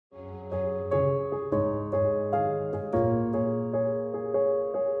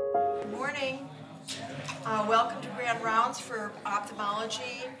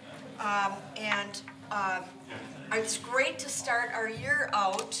ophthalmology, and it's great to start our year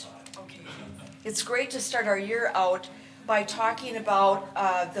out. Okay. It's great to start our year out by talking about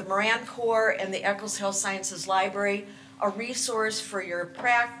the Moran Corps and the Eccles Health Sciences Library, a resource for your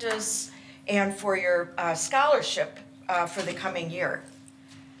practice and for your scholarship for the coming year.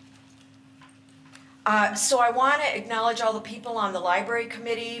 So I want to acknowledge all the people on the library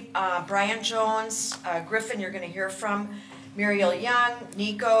committee, Brian Jones, Griffin, you're going to hear from, Muriel Young,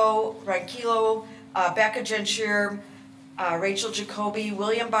 Nico, Ranquillo, Becca Genscher, Rachel Jacoby,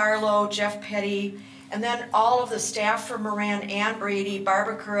 William Barlow, Jeff Petty, and then all of the staff from Moran, Ann Brady,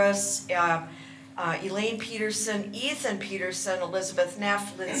 Barbara Curris, Elaine Peterson, Ethan Peterson, Elizabeth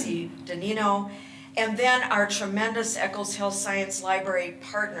Neff, Lindsay Danino, and then our tremendous Eccles Health Science Library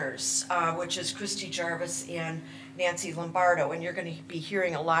partners, which is Christy, Jarvis, and Nancy Lombardo. And you're going to be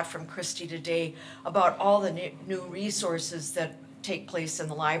hearing a lot from Christy today about all the new resources that take place in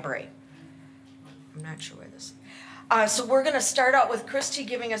the library. I'm not sure where this is. So we're going to start out with Christy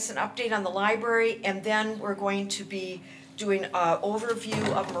giving us an update on the library, and then we're going to be doing an overview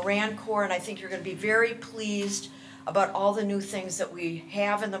of Moran Corps, and I think you're going to be very pleased about all the new things that we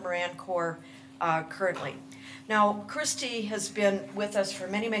have in the Moran Corps currently. Now, Christy has been with us for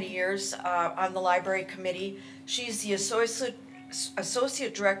many, many years on the library committee. She's the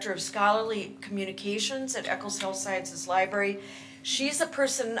Associate Director of Scholarly Communications at Eccles Health Sciences Library. She's the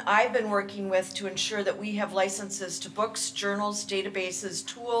person I've been working with to ensure that we have licenses to books, journals, databases,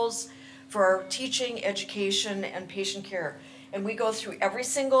 tools for our teaching, education, and patient care. And we go through every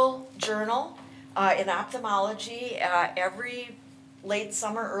single journal in ophthalmology every late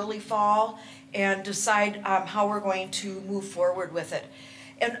summer, early fall, and decide how we're going to move forward with it.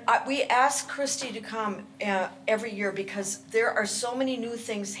 And we ask Christy to come every year because there are so many new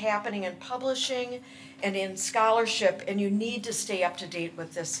things happening in publishing and in scholarship, and you need to stay up to date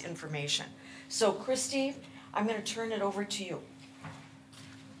with this information. So Christy, I'm going to turn it over to you.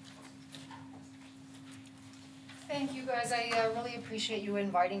 Thank you guys. I really appreciate you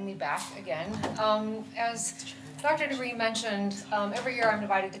inviting me back again. As Dr. Digre mentioned, every year I'm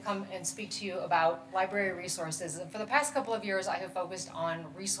invited to come and speak to you about library resources. And for the past couple of years, I have focused on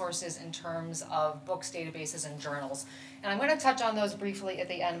resources in terms of books, databases, and journals. And I'm going to touch on those briefly at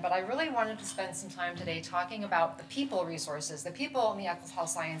the end, but I really wanted to spend some time today talking about the people resources, the people in the Eccles Health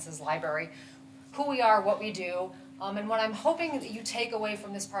Sciences Library, who we are, what we do, and what I'm hoping that you take away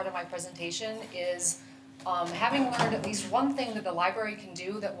from this part of my presentation is having learned at least one thing that the library can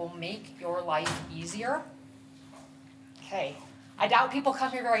do that will make your life easier. Okay, I doubt people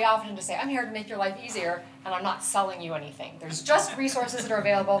come here very often to say, I'm here to make your life easier, and I'm not selling you anything. There's just resources that are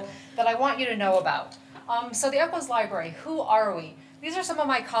available that I want you to know about. So the Eccles Library, who are we? These are some of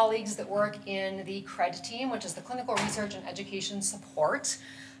my colleagues that work in the CRED team, which is the Clinical Research and Education Support.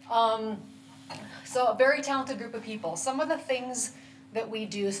 So a very talented group of people. Some of the things that we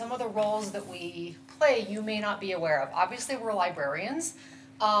do, some of the roles that we play, you may not be aware of. Obviously, we're librarians.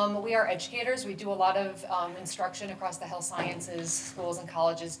 We are educators. We do a lot of instruction across the health sciences, schools and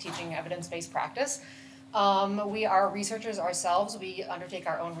colleges, teaching evidence-based practice. We are researchers ourselves. We undertake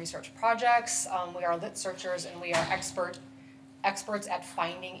our own research projects. We are lit searchers, and we are experts at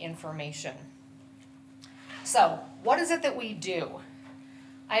finding information. So, what is it that we do?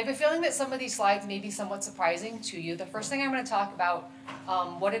 I have a feeling that some of these slides may be somewhat surprising to you. The first thing I'm going to talk about,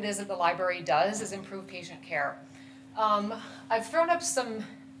 what it is that the library does, is improve patient care. I've thrown up some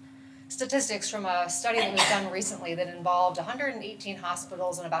statistics from a study that was done recently that involved 118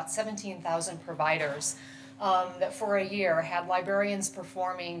 hospitals and about 17,000 providers that for a year had librarians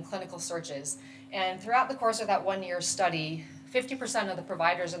performing clinical searches. And throughout the course of that one-year study, 50% of the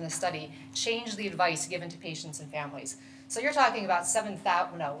providers in the study changed the advice given to patients and families. So you're talking about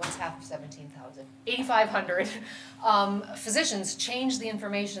 7,000, no, what's half of 17,000? 8,500 physicians changed the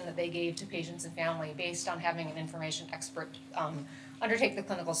information that they gave to patients and family based on having an information expert undertake the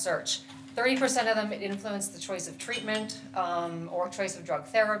clinical search. 30% of them, it influenced the choice of treatment or choice of drug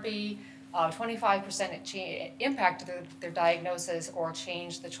therapy. 25% it impacted their diagnosis or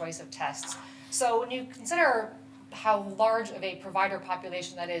changed the choice of tests. So when you consider how large of a provider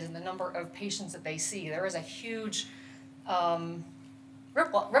population that is and the number of patients that they see, there is a huge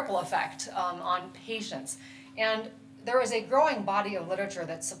ripple effect on patients. And there is a growing body of literature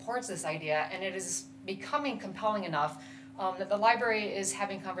that supports this idea, and it is becoming compelling enough that the library is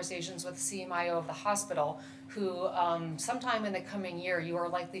having conversations with CMIO of the hospital, who sometime in the coming year you are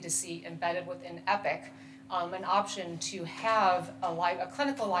likely to see embedded within EPIC an option to have a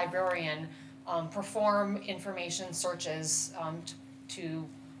clinical librarian perform information searches to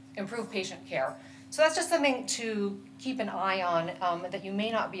improve patient care. So that's just something to keep an eye on, that you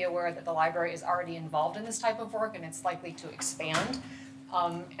may not be aware that the library is already involved in this type of work and it's likely to expand,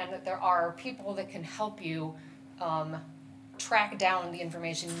 and that there are people that can help you track down the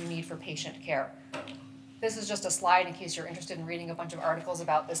information you need for patient care. This is just a slide in case you're interested in reading a bunch of articles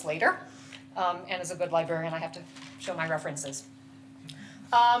about this later. And as a good librarian, I have to show my references.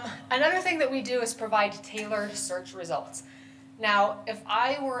 Another thing that we do is provide tailored search results. Now, if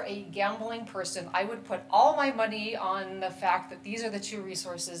I were a gambling person, I would put all my money on the fact that these are the two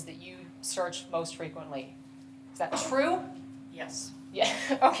resources that you search most frequently. Is that true? Yes. Yeah,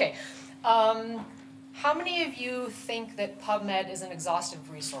 okay. How many of you think that PubMed is an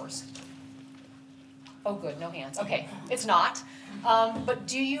exhaustive resource? Oh good, no hands. Okay, it's not. But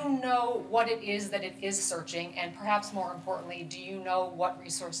do you know what it is that it is searching? And perhaps more importantly, do you know what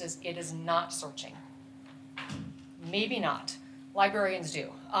resources it is not searching? Maybe not. Librarians do.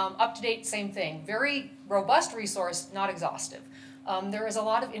 UpToDate, same thing. Very robust resource, not exhaustive. There is a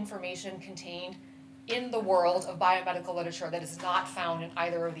lot of information contained in the world of biomedical literature that is not found in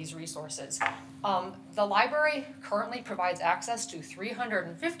either of these resources. The library currently provides access to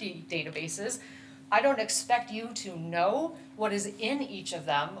 350 databases. I don't expect you to know what is in each of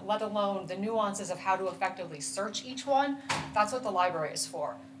them, let alone the nuances of how to effectively search each one. That's what the library is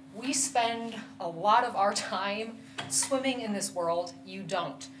for. We spend a lot of our time swimming in this world. You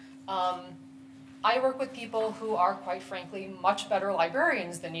don't. I work with people who are, quite frankly, much better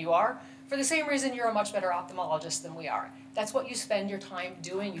librarians than you are, for the same reason you're a much better ophthalmologist than we are. That's what you spend your time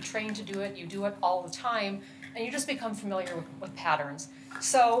doing. You train to do it, you do it all the time, and you just become familiar with patterns.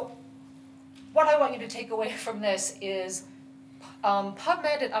 So what I want you to take away from this is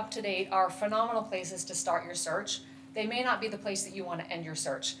PubMed and UpToDate are phenomenal places to start your search. They may not be the place that you want to end your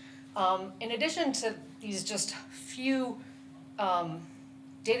search. In addition to these just few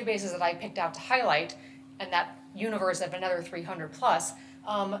databases that I picked out to highlight, and that universe of another 300 plus,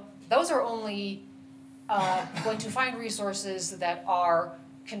 those are only going to find resources that are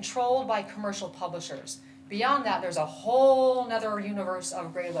controlled by commercial publishers. Beyond that, there's a whole nother universe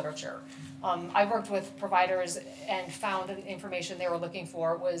of gray literature. I've worked with providers and found that the information they were looking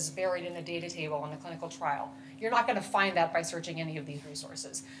for was buried in a data table in a clinical trial. You're not going to find that by searching any of these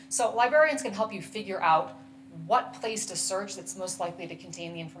resources. So librarians can help you figure out what place to search that's most likely to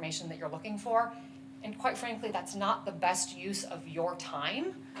contain the information that you're looking for. And quite frankly, that's not the best use of your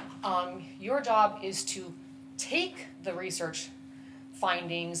time. Your job is to take the research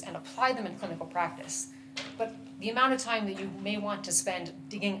findings and apply them in clinical practice. But the amount of time that you may want to spend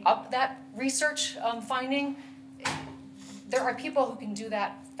digging up that research finding, there are people who can do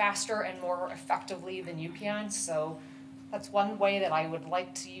that faster and more effectively than you can. So that's one way that I would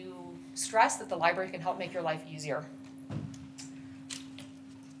like to stress that the library can help make your life easier.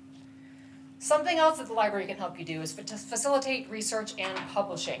 Something else that the library can help you do is to facilitate research and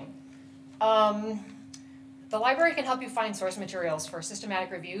publishing. The library can help you find source materials for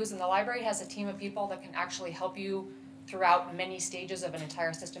systematic reviews, and the library has a team of people that can actually help you throughout many stages of an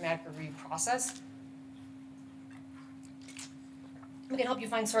entire systematic review process. We can help you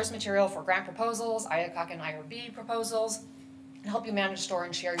find source material for grant proposals, IACOC and IRB proposals, and help you manage, store,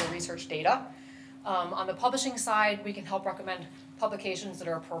 and share your research data. On the publishing side, we can help recommend publications that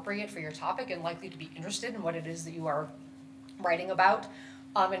are appropriate for your topic and likely to be interested in what it is that you are writing about,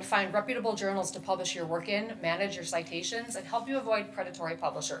 and find reputable journals to publish your work in, manage your citations, and help you avoid predatory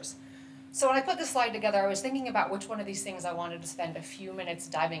publishers. So when I put this slide together, I was thinking about which one of these things I wanted to spend a few minutes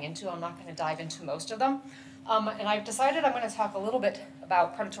diving into. I'm not going to dive into most of them. And I've decided I'm going to talk a little bit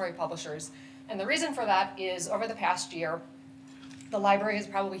about predatory publishers. And the reason for that is over the past year, the library has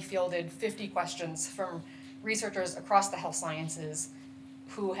probably fielded 50 questions from researchers across the health sciences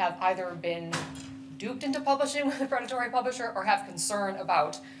who have either been duped into publishing with a predatory publisher or have concern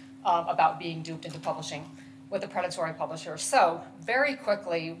about being duped into publishing with a predatory publisher. So very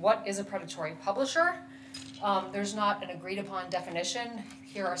quickly, what is a predatory publisher? There's not an agreed upon definition.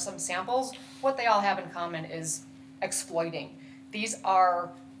 Here are some samples. What they all have in common is exploiting. These are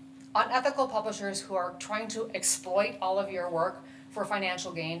unethical publishers who are trying to exploit all of your work for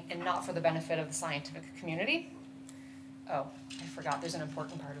financial gain and not for the benefit of the scientific community. Oh, I forgot, there's an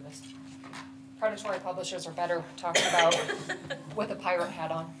important part of this. Predatory publishers are better talking about with a pirate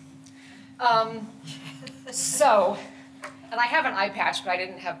hat on. And I have an eye patch, but I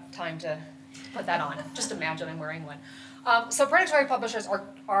didn't have time to put that on. Just imagine I'm wearing one. So predatory publishers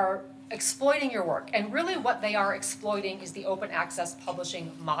are exploiting your work, and really what they are exploiting is the open access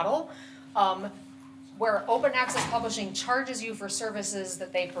publishing model, where open access publishing charges you for services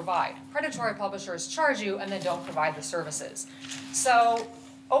that they provide. Predatory publishers charge you and then don't provide the services. So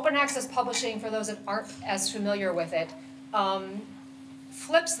Open access publishing, for those that aren't as familiar with it,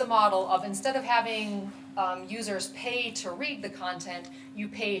 flips the model of instead of having users pay to read the content, you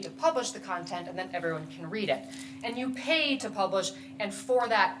pay to publish the content and then everyone can read it. And you pay to publish, and for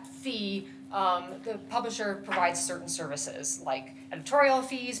that fee, the publisher provides certain services like editorial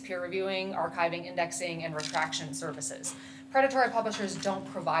fees, peer reviewing, archiving, indexing, and retraction services. Predatory publishers don't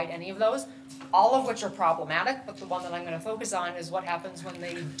provide any of those, all of which are problematic, but the one that I'm going to focus on is what happens when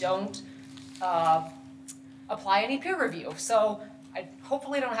they don't apply any peer review. So I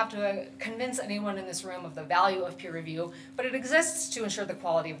hopefully don't have to convince anyone in this room of the value of peer review, but it exists to ensure the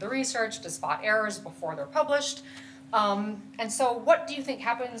quality of the research, to spot errors before they're published. And so what do you think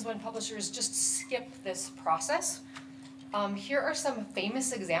happens when publishers just skip this process? Here are some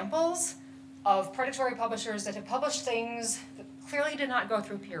famous examples of predatory publishers that have published things that clearly did not go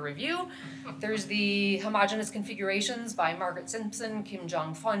through peer review. There's the Homogeneous Configurations by Margaret Simpson, Kim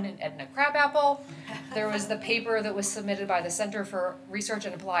Jong-fun, and Edna Crabapple. There was the paper that was submitted by the Center for Research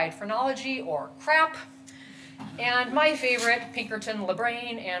and Applied Phrenology, or CRAP. And my favorite, Pinkerton,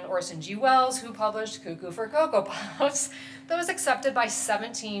 LeBrain, and Orson G. Wells, who published Cuckoo for Cocoa Puffs, that was accepted by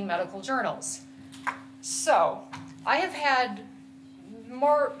 17 medical journals. So, I have had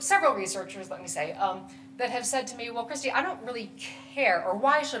several researchers, let me say, that have said to me, well, Christy, I don't really care, or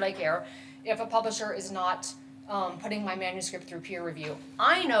why should I care, if a publisher is not putting my manuscript through peer review.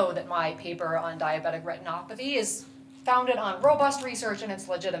 I know that my paper on diabetic retinopathy is founded on robust research and it's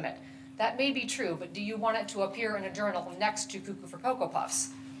legitimate. That may be true, but do you want it to appear in a journal next to Cuckoo for Cocoa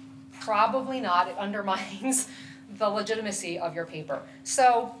Puffs? Probably not. It undermines the legitimacy of your paper.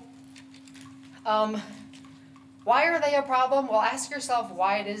 So, why are they a problem? Well, ask yourself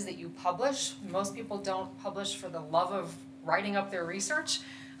why it is that you publish. Most people don't publish for the love of writing up their research.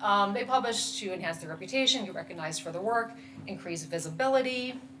 They publish to enhance their reputation, get recognized for their work, increase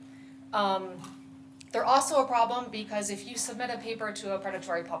visibility. They're also a problem because if you submit a paper to a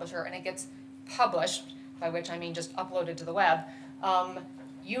predatory publisher and it gets published, by which I mean just uploaded to the web,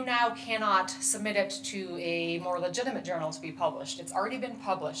 you now cannot submit it to a more legitimate journal to be published. It's already been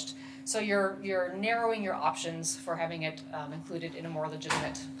published. So you're narrowing your options for having it included in a more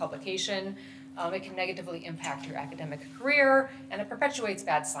legitimate publication. It can negatively impact your academic career, and it perpetuates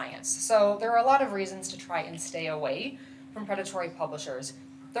bad science. So there are a lot of reasons to try and stay away from predatory publishers.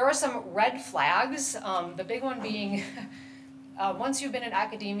 There are some red flags, the big one being once you've been in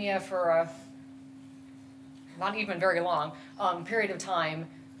academia for a not even very long period of time,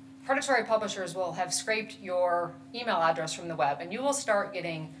 predatory publishers will have scraped your email address from the web, and you will start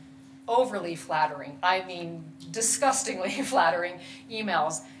getting overly flattering, I mean disgustingly flattering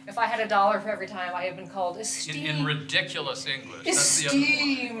emails. If I had $1 for every time I have been called esteemed. In ridiculous English.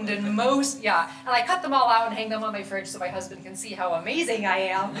 Esteemed and most, yeah. And I cut them all out and hang them on my fridge so my husband can see how amazing I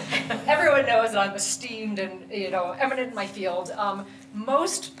am. Everyone knows that I'm esteemed and, eminent in my field.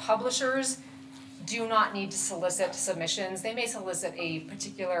 Most publishers do not need to solicit submissions. They may solicit a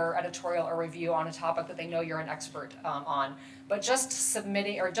particular editorial or review on a topic that they know you're an expert on, but just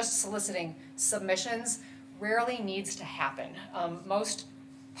submitting or just soliciting submissions rarely needs to happen. Most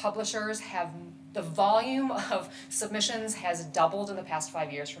publishers have, the volume of submissions has doubled in the past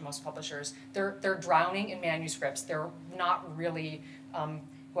 5 years for most publishers. They're drowning in manuscripts. They're not really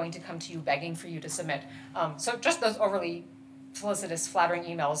going to come to you begging for you to submit. So just those overly solicitous, flattering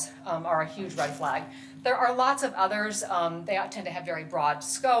emails are a huge red flag. There are lots of others. They tend to have very broad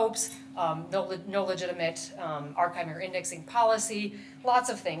scopes, no legitimate archiving or indexing policy, lots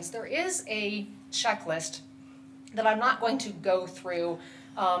of things. There is a checklist that I'm not going to go through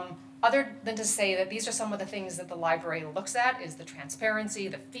other than to say that these are some of the things that the library looks at, is the transparency,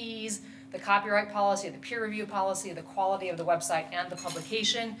 the fees, the copyright policy, the peer review policy, the quality of the website and the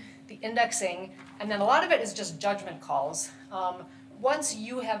publication, the indexing, and then a lot of it is just judgment calls. Once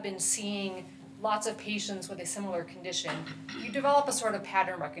you have been seeing lots of patients with a similar condition, you develop a sort of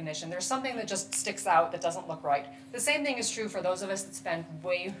pattern recognition. There's something that just sticks out that doesn't look right. The same thing is true for those of us that spend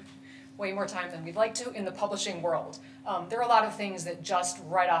way more time than we'd like to in the publishing world. There are a lot of things that just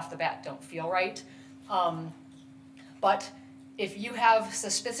right off the bat don't feel right. But if you have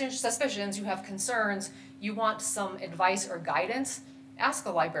suspicions, you have concerns, you want some advice or guidance, ask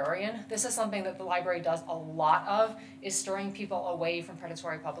a librarian. This is something that the library does a lot of, is steering people away from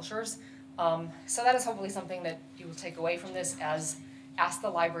predatory publishers. So that is hopefully something that you will take away from this as ask the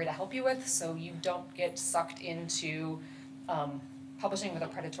library to help you with, so you don't get sucked into publishing with a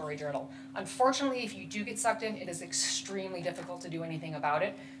predatory journal. Unfortunately, if you do get sucked in, it is extremely difficult to do anything about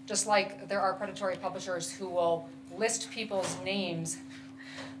it. Just like there are predatory publishers who will list people's names.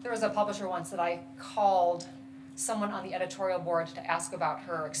 There was a publisher once that I called someone on the editorial board to ask about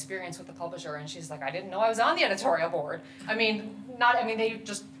her experience with the publisher, and she's like, I didn't know I was on the editorial board. They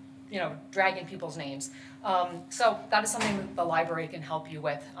just, drag in people's names. So that is something that the library can help you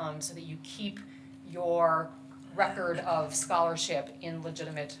with, so that you keep your record of scholarship in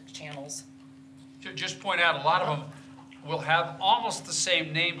legitimate channels. Just point out, a lot of them will have almost the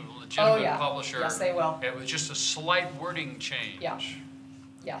same name of a legitimate publisher. Yes, they will. It was just a slight wording change. Yeah.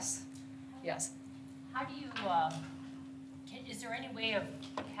 Yes. Yes. How do you, is there any way of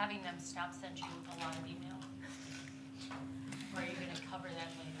having them stop sending you a lot of email? Or are you gonna cover that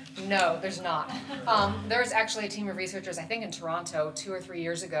later? No, there's not. There's actually a team of researchers, I think in Toronto, 2 or 3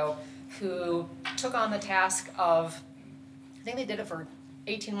 years ago, who took on the task of, I think they did it for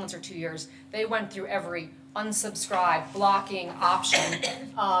 18 months or 2 years. They went through every unsubscribe, blocking option,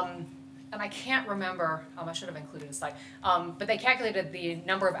 and I can't remember, I should have included a slide, but they calculated the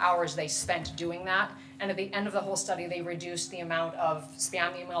number of hours they spent doing that, and at the end of the whole study, they reduced the amount of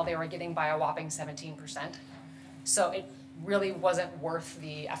spam email they were getting by a whopping 17%. So it really wasn't worth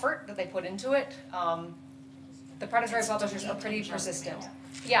the effort that they put into it. The predatory publishers are pretty persistent.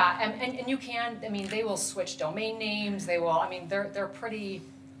 Yeah, and you can, they will switch domain names, they're pretty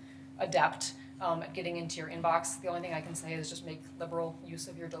adept at getting into your inbox. The only thing I can say is just make liberal use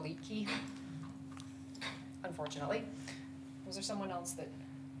of your delete key, unfortunately. Was there someone else that,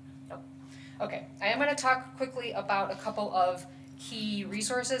 no. Okay, I am gonna talk quickly about a couple of key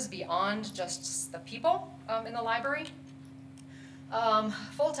resources beyond just the people in the library.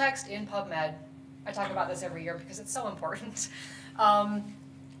 Full text in PubMed. I talk about this every year because it's so important.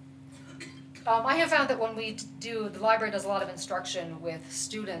 I have found that when the library does a lot of instruction with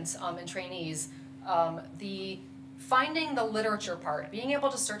students and trainees, the finding the literature part, being able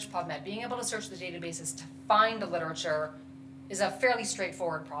to search PubMed, being able to search the databases to find the literature is a fairly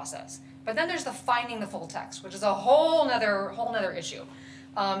straightforward process. But then there's the finding the full text, which is a whole nother issue.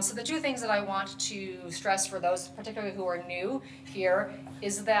 So the two things that I want to stress for those, particularly who are new here,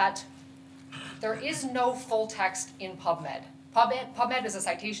 is that there is no full text in PubMed. PubMed is a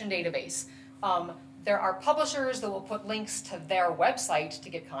citation database. There are publishers that will put links to their website to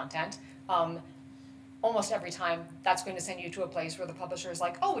get content. Almost every time, that's going to send you to a place where the publisher is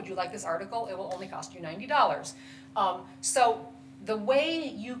like, oh, would you like this article? It will only cost you $90. So the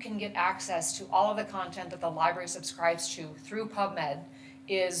way you can get access to all of the content that the library subscribes to through PubMed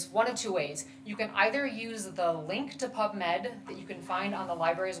is one of two ways. You can either use the link to PubMed that you can find on the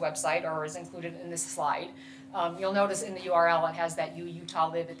library's website or is included in this slide. You'll notice in the URL it has that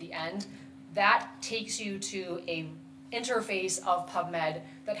UTALib at the end. That takes you to a interface of PubMed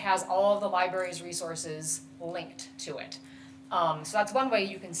that has all of the library's resources linked to it. So that's one way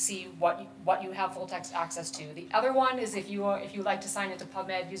you can see what you have full text access to. The other one is if you like to sign into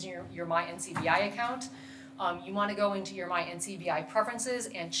PubMed using your MyNCBI account, you want to go into your MyNCBI preferences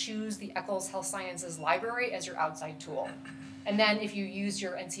and choose the Eccles Health Sciences Library as your outside tool. And then if you use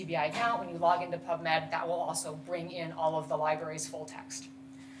your NCBI account, when you log into PubMed, that will also bring in all of the library's full text.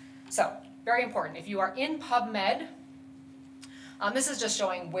 So, very important. If you are in PubMed, this is just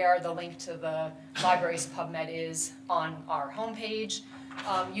showing where the link to the library's PubMed is on our homepage.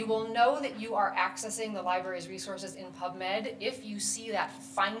 You will know that you are accessing the library's resources in PubMed if you see that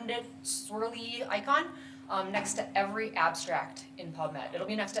Find It swirly icon next to every abstract in PubMed. It'll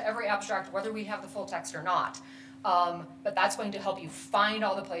be next to every abstract whether we have the full text or not. But that's going to help you find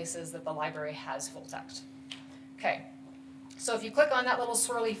all the places that the library has full text. Okay, so if you click on that little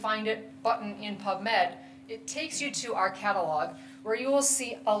swirly Find It button in PubMed, it takes you to our catalog where you will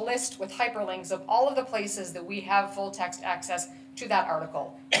see a list with hyperlinks of all of the places that we have full text access to that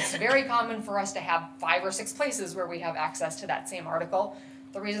article. It's very common for us to have 5 or 6 places where we have access to that same article.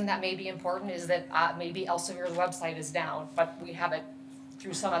 The reason that may be important is that maybe Elsevier's website is down, but we have it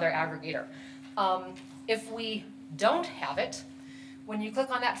through some other aggregator. If we don't have it, when you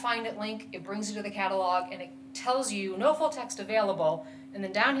click on that Find It link, it brings you to the catalog and it tells you no full text available. And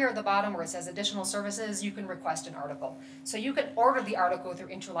then down here at the bottom where it says additional services, you can request an article. So you can order the article through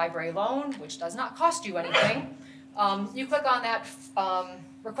interlibrary loan, which does not cost you anything. You click on that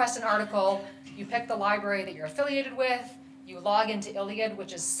request an article, you pick the library that you're affiliated with, you log into Iliad,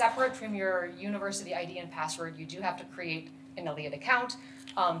 which is separate from your university ID and password. You do have to create an Iliad account,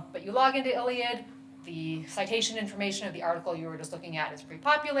 but you log into Iliad, the citation information of the article you were just looking at is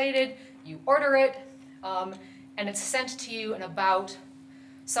pre-populated, you order it, and it's sent to you in about,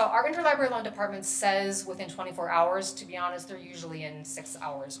 so our interlibrary loan department says within 24 hours. To be honest, they're usually in 6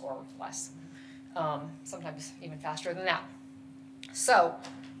 hours or less, sometimes even faster than that. So,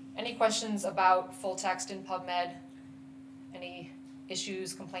 any questions about full text in PubMed? Any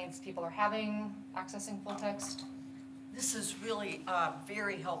issues, complaints people are having accessing full text? This is really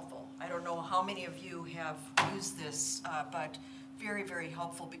very helpful. I don't know how many of you have used this, but very, very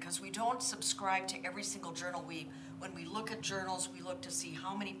helpful because we don't subscribe to every single journal. When we look at journals, we look to see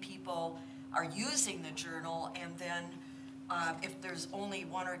how many people are using the journal, and then if there's only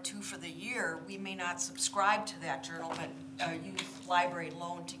 1 or 2 for the year, we may not subscribe to that journal, but use library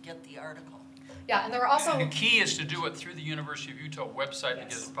loan to get the article. Yeah, and there are also... And the key is to do it through the University of Utah website and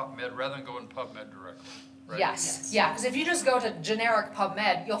get Yes. it PubMed rather than go in PubMed directly. Right? Yes, yeah, because if you just go to generic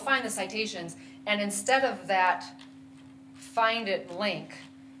PubMed, you'll find the citations, and instead of that find it link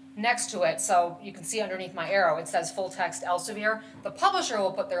next to it, so you can see underneath my arrow, it says full text Elsevier, the publisher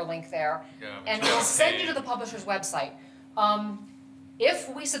will put their link there, Yeah, and which it'll is send okay. you to the publisher's website.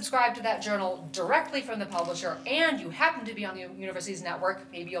 If we subscribe to that journal directly from the publisher and you happen to be on the university's network,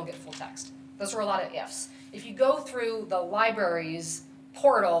 maybe you'll get full text. Those are a lot of ifs. If you go through the library's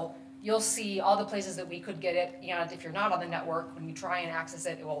portal, you'll see all the places that we could get it, and if you're not on the network, when you try and access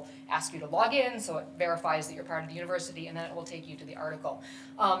it, it will ask you to log in, so it verifies that you're part of the university, and then it will take you to the article.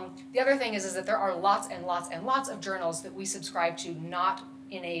 The other thing is that there are lots and lots and lots of journals that we subscribe to not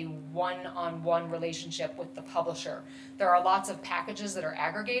in a one-on-one relationship with the publisher. There are lots of packages that are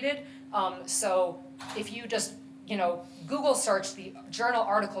aggregated, so if you just Google search the journal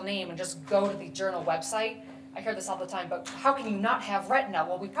article name and just go to the journal website. I hear this all the time, but how can you not have Retina?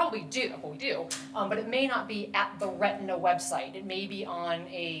 Well, we probably do, but it may not be at the Retina website. It may be on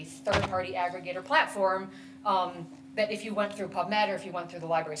a third-party aggregator platform that if you went through PubMed or if you went through the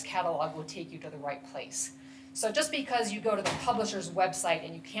library's catalog would take you to the right place. So just because you go to the publisher's website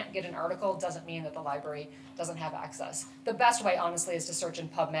and you can't get an article doesn't mean that the library doesn't have access. The best way, honestly, is to search in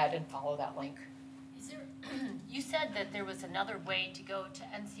PubMed and follow that link. Is there, you said that there was another way to go to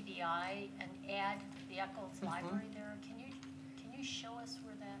NCBI and add the Eccles library there. Can you show us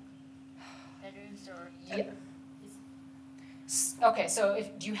where that is, or? Yeah. Okay, so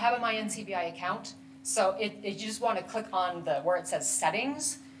do you have a MyNCBI account? So you just want to click on where it says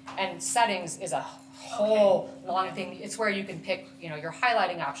settings, and settings is a whole long thing. It's where you can pick, your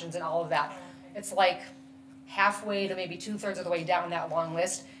highlighting options and all of that. It's like halfway to maybe 2/3 of the way down that long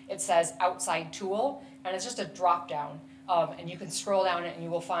list. It says outside tool, and it's just a drop down. And you can scroll down it and you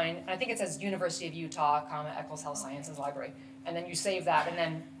will find, and I think it says University of Utah, Eccles Health Sciences Library. And then you save that, and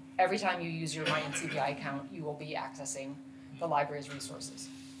then every time you use your MyNCBI account, you will be accessing the library's resources.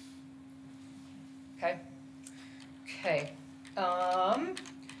 Okay? Okay.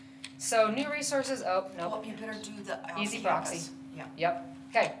 So new resources, nope. Well, you better do the Easy campus. proxy. Yeah. Yep.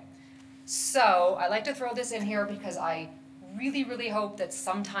 Okay. So I like to throw this in here because I really, really hope that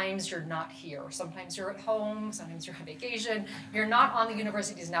sometimes you're not here. Sometimes you're at home, sometimes you're on vacation, you're not on the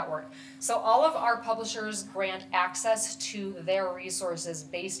university's network. So all of our publishers grant access to their resources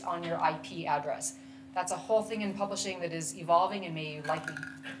based on your IP address. That's a whole thing in publishing that is evolving and may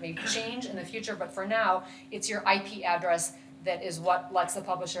change in the future, but for now, it's your IP address that is what lets the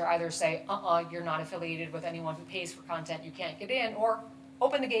publisher either say, you're not affiliated with anyone who pays for content, you can't get in, or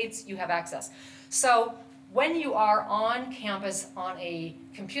open the gates, you have access. So when you are on campus on a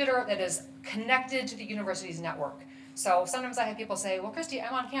computer that is connected to the university's network. So sometimes I have people say, well, Christy,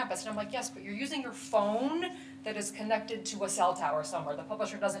 I'm on campus. And I'm like, yes, but you're using your phone that is connected to a cell tower somewhere. The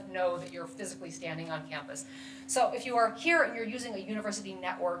publisher doesn't know that you're physically standing on campus. So if you are here and you're using a university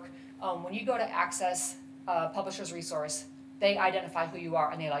network, when you go to access a publisher's resource, they identify who you are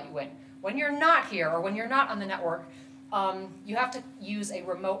and they let you in. When you're not here or when you're not on the network, you have to use a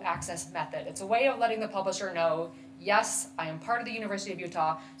remote access method. It's a way of letting the publisher know, yes, I am part of the University of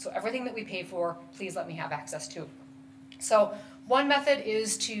Utah, so everything that we pay for, please let me have access to. So one method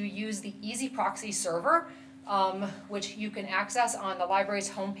is to use the Easy Proxy server, which you can access on the library's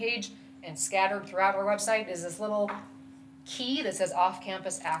homepage, and scattered throughout our website is this little key that says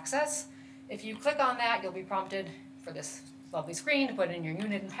off-campus access. If you click on that, you'll be prompted for this lovely screen to put in your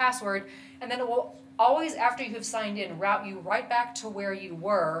unit and password, and then it will always, after you have signed in, route you right back to where you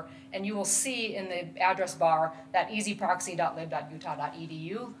were, and you will see in the address bar that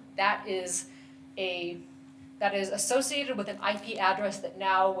easyproxy.lib.utah.edu. That is associated with an IP address that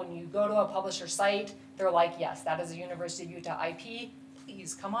now, when you go to a publisher site, they're like, yes, that is a University of Utah IP,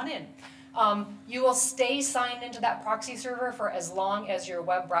 please come on in. You will stay signed into that proxy server for as long as your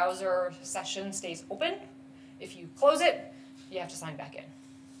web browser session stays open. If you close it, you have to sign back in.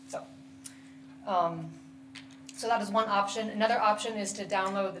 So that is one option. Another option is to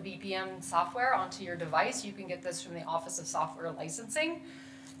download the VPN software onto your device. You can get this from the Office of Software Licensing.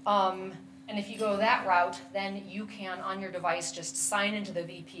 And if you go that route, then you can, on your device, just sign into the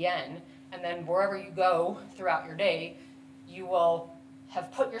VPN, and then wherever you go throughout your day, you will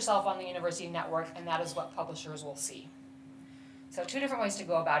have put yourself on the university network, and that is what publishers will see. So 2 different ways to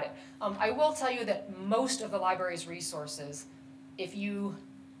go about it. I will tell you that most of the library's resources, if you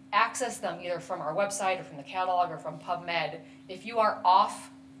access them either from our website or from the catalog or from PubMed, if you are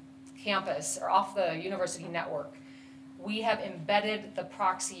off campus or off the university network, we have embedded the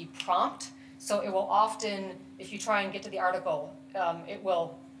proxy prompt. So it will often, if you try and get to the article, it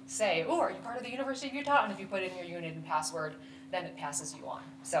will say, oh, are you part of the University of Utah? And if you put in your unit and password, then it passes you on.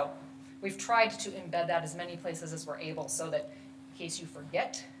 So we've tried to embed that as many places as we're able so that in case you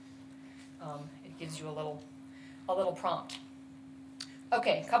forget, it gives you a little prompt.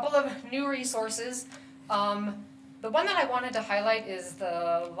 Okay, a couple of new resources. The one that I wanted to highlight is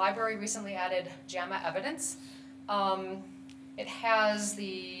the library recently added JAMA Evidence. It has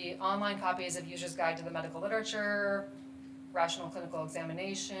the online copies of User's Guide to the Medical Literature, Rational Clinical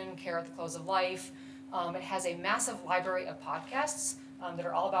Examination, Care at the Close of Life. It has a massive library of podcasts that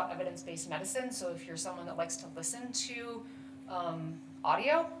are all about evidence-based medicine. So if you're someone that likes to listen to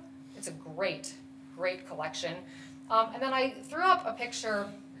audio, it's a great collection. And then I threw up a picture,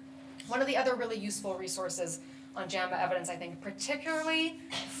 one of the other really useful resources on JAMA Evidence, I think, particularly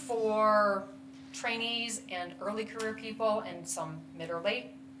for trainees and early career people and some mid or late.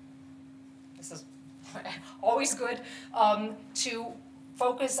 This is always good, to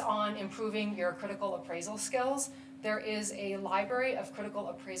focus on improving your critical appraisal skills. There is a library of critical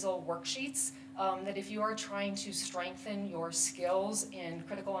appraisal worksheets that if you are trying to strengthen your skills in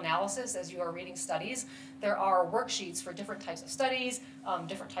critical analysis as you are reading studies, there are worksheets for different types of studies,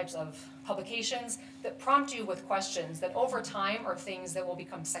 different types of publications that prompt you with questions that over time are things that will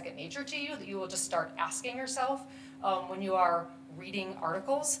become second nature to you, that you will just start asking yourself when you are reading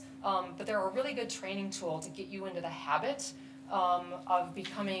articles. But they're a really good training tool to get you into the habit of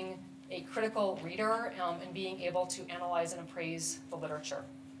becoming a critical reader and being able to analyze and appraise the literature.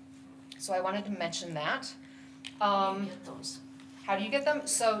 So I wanted to mention that. How do you get those? How do you get them?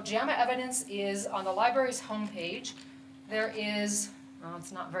 So JAMA Evidence is on the library's homepage. There is, well,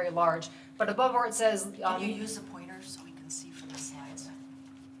 it's not very large, but above where it says... Can you use the pointer so we can see from the slides?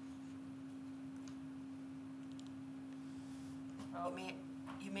 Oh.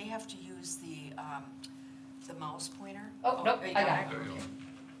 You may have to use the mouse pointer. Oh, nope, you I got it. it.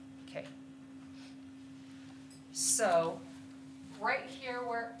 Okay. So, right here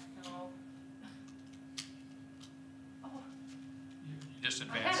where, no. Oh, You just I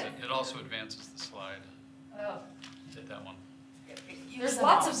advance had it. it. It also advances the slide. oh. Hit that one. Use There's the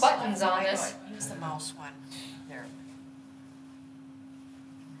lots mouse. of buttons on I know this. it. Use the mouse one. There.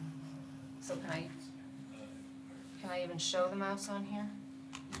 So can I even show the mouse on here?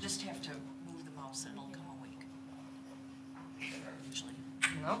 You just have to move the mouse and it'll come awake. Usually.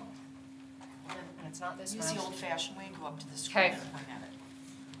 No. And it's not this Use mouse. the old-fashioned way and go up to the screen Okay. and point at it.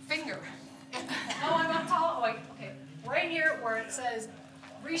 Finger. Oh, I'm on follow. Wait, okay. Right here where it says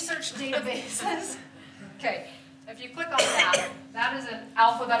research databases. Okay. If you click on that, that is an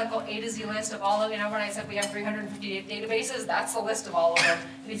alphabetical A to Z list of all of, when I said we have 358 databases, that's the list of all of them.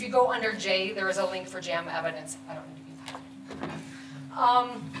 And if you go under J, there is a link for JAMA Evidence. I don't need to be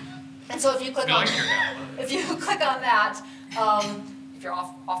tired. And so if you click on, that, if you're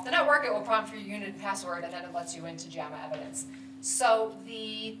off the network, it will prompt for your unit and password, and then it lets you into JAMA Evidence. So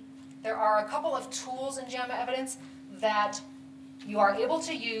there are a couple of tools in JAMA Evidence that you are able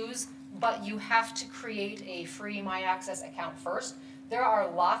to use, but you have to create a free MyAccess account first. There are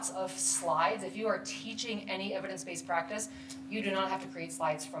lots of slides. If you are teaching any evidence-based practice, you do not have to create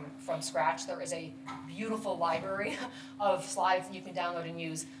slides from scratch. There is a beautiful library of slides that you can download and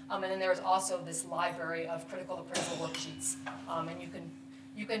use. And then there's also this library of critical appraisal worksheets. And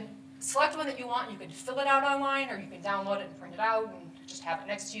you can select one that you want. You can fill it out online, or you can download it and print it out and just have it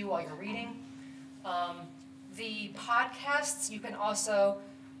next to you while you're reading. The podcasts, you can also,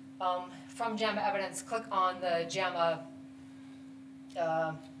 from JAMA Evidence, click on the JAMA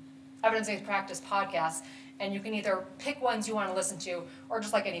Evidence-Based Practice podcast, and you can either pick ones you want to listen to, or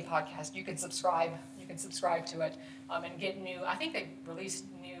just like any podcast, you can subscribe to it and get new, I think they release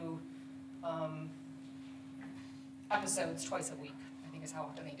new episodes twice a week, I think is how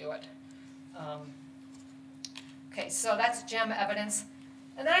often they do it. Okay, so that's JAMA Evidence.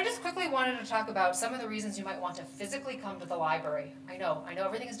 And then I just quickly wanted to talk about some of the reasons you might want to physically come to the library. I know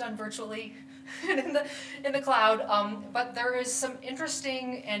everything is done virtually in the cloud, but there is some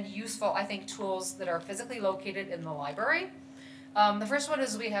interesting and useful, I think, tools that are physically located in the library. The first one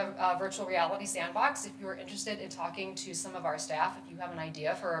is we have a virtual reality sandbox. If you're interested in talking to some of our staff, if you have an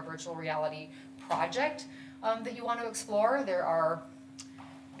idea for a virtual reality project that you want to explore, there are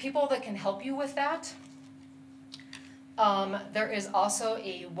people that can help you with that. There is also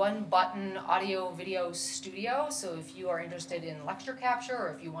a one-button audio-video studio, so if you are interested in lecture capture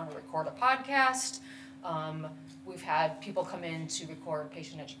or if you want to record a podcast, we've had people come in to record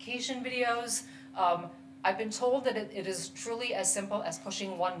patient education videos. I've been told that it is truly as simple as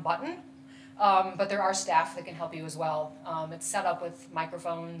pushing one button, but there are staff that can help you as well. It's set up with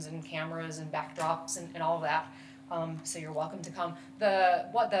microphones and cameras and backdrops and all of that, so you're welcome to come.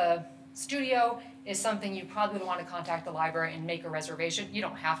 The studio is something you probably would want to contact the library and make a reservation. You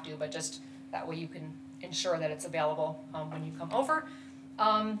don't have to, but just that way you can ensure that it's available when you come over.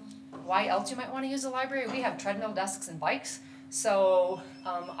 Why else you might want to use the library? We have treadmill desks and bikes. So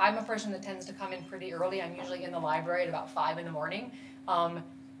I'm a person that tends to come in pretty early. I'm usually in the library at about 5 in the morning. And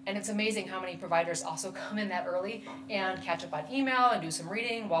it's amazing how many providers also come in that early and catch up on email and do some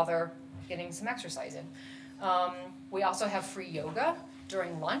reading while they're getting some exercise in. We also have free yoga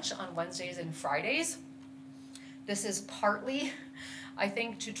during lunch on Wednesdays and Fridays. This is partly, I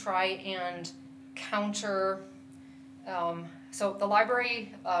think, to try and counter, so the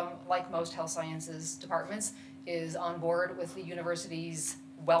library, like most health sciences departments, is on board with the university's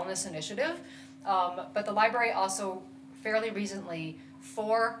wellness initiative, but the library also fairly recently,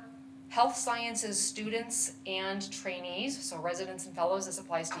 for health sciences students and trainees, so residents and fellows, this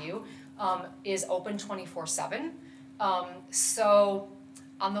applies to you, is open 24/7. So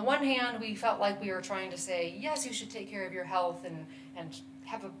on the one hand, we felt like we were trying to say, yes, you should take care of your health and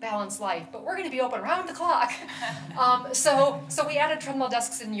have a balanced life, but we're going to be open around the clock. So we added treadmill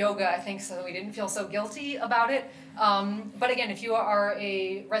desks and yoga, I think, so that we didn't feel so guilty about it. But again, if you are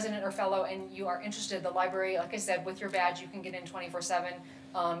a resident or fellow and you are interested, the library, like I said, with your badge, you can get in 24/7.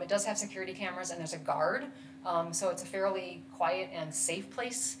 It does have security cameras and there's a guard, so it's a fairly quiet and safe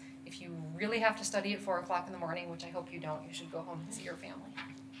place. If you really have to study at 4 o'clock in the morning, which I hope you don't, you should go home and see your family.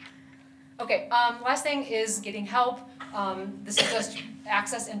 Okay, last thing is getting help. This is just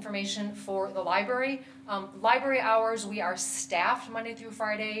access information for the library. Library hours, we are staffed Monday through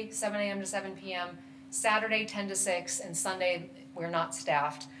Friday, 7 a.m. to 7 p.m., Saturday 10 to 6, and Sunday we're not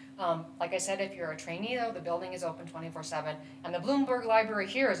staffed. Like I said, if you're a trainee though, the building is open 24/7, and the Bloomberg Library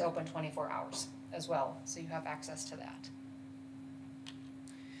here is open 24 hours as well, so you have access to that.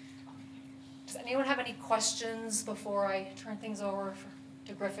 Does anyone have any questions before I turn things over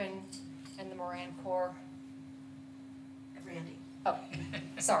to Griffin and the Moran Corps? Randy. Oh,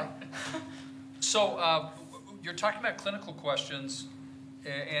 sorry. So you're talking about clinical questions,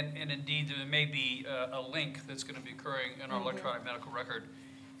 and indeed there may be a link that's going to be occurring in our electronic medical record.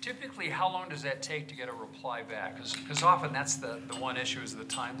 Typically, how long does that take to get a reply back? Because often that's the one issue is the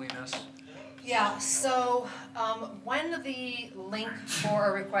timeliness. Yeah, so when the link for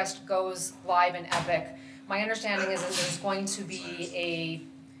a request goes live in Epic, my understanding is that there's going to be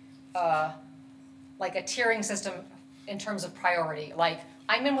like a tiering system in terms of priority. Like,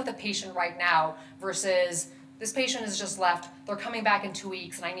 I'm in with a patient right now versus this patient has just left, they're coming back in 2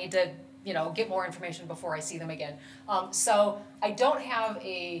 weeks and I need to, get more information before I see them again. So I don't have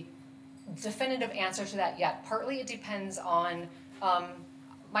a definitive answer to that yet. Partly it depends on,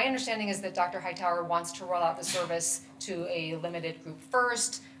 my understanding is that Dr. Hightower wants to roll out the service to a limited group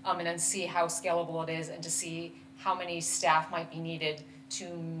first, and then see how scalable it is and to see how many staff might be needed to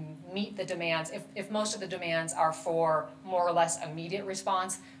meet the demands. If most of the demands are for more or less immediate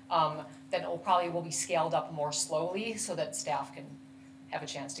response, then it probably will be scaled up more slowly so that staff can have a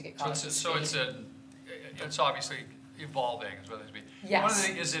chance to get caught up to speed. So it's obviously evolving, is what it means. Yes. One of the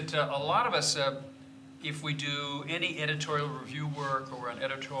things is that a lot of us, if we do any editorial review work or on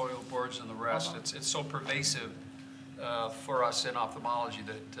editorial boards and the rest, it's so pervasive for us in ophthalmology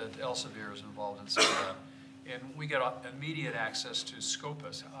that Elsevier is involved in some of that. And we get immediate access to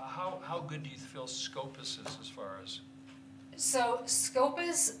Scopus. How good do you feel Scopus is as far as? So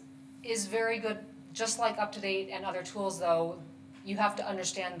Scopus is very good, just like UpToDate and other tools though, you have to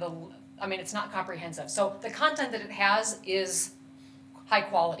understand it's not comprehensive. So the content that it has is high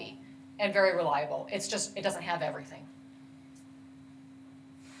quality and very reliable. It's just, it doesn't have everything.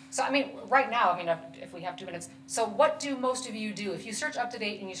 So right now, if we have 2 minutes, so what do most of you do? If you search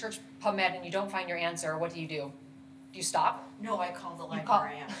UpToDate and you search PubMed and you don't find your answer, what do? Do you stop? No, I call the You call-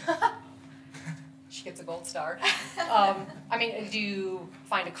 librarian. She gets a gold star. Do you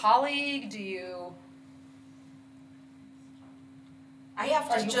find a colleague? Do you? I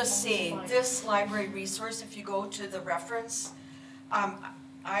have Are to you just able to say, find- this library resource, if you go to the reference,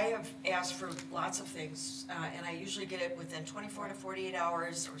 I have asked for lots of things, and I usually get it within 24 to 48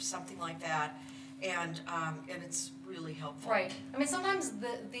 hours or something like that, and it's really helpful. Right. Sometimes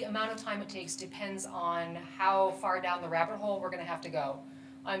the amount of time it takes depends on how far down the rabbit hole we're going to have to go.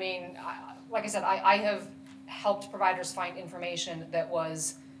 Like I said, I have helped providers find information that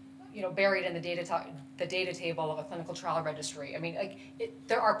was, you know, buried in the data table of a clinical trial registry. I mean, like,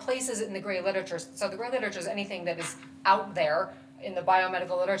 there are places in the gray literature, so the gray literature is anything that is out there in the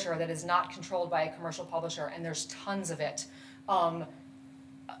biomedical literature that is not controlled by a commercial publisher, and there's tons of it.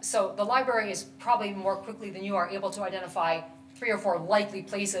 So the library is probably more quickly than you are able to identify 3 or 4 likely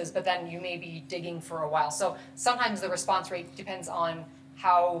places, but then you may be digging for a while. So sometimes the response rate depends on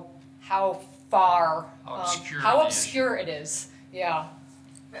how far, how obscure it is. Yeah.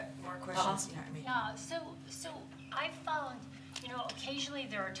 More questions? Yeah, I mean. Yeah, so I found, you know, occasionally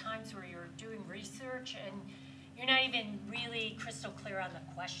there are times where you're doing research and you're not even really crystal clear on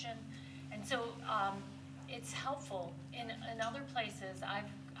the question. And so it's helpful. In other places, I've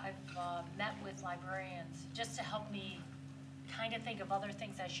met with librarians just to help me kind of think of other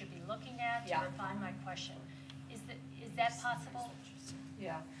things I should be looking at to refine my question. Is that possible?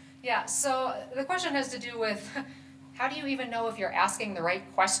 Yeah, so the question has to do with how do you even know if you're asking the right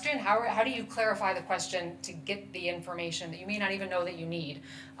question? How do you clarify the question to get the information that you may not even know that you need?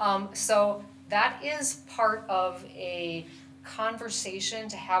 So that is part of a conversation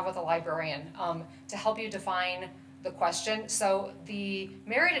to have with a librarian to help you define the question. So the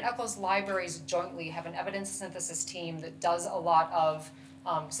Marriott and Eccles libraries jointly have an evidence synthesis team that does a lot of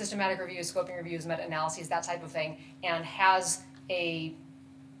systematic reviews, scoping reviews, meta-analyses, that type of thing, and has a,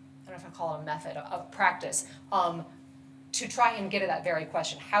 I don't know if I call it a method, a practice, to try and get at that very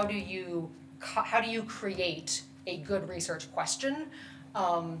question. How do you create a good research question? I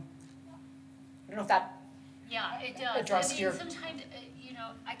don't know if that it does. addressed your... Sometimes, you know,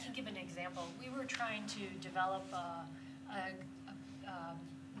 I can give an example. We were trying to develop a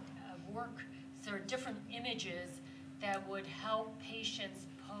work, there are different images that would help patients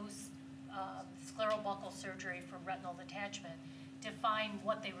post sclerobuccal surgery for retinal detachment define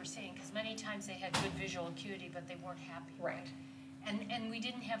what they were seeing, because many times they had good visual acuity, but they weren't happy. Right. And we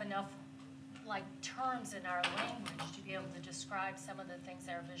didn't have enough like terms in our language to be able to describe some of the things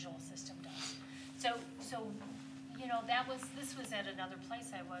our visual system does. So you know, this was at another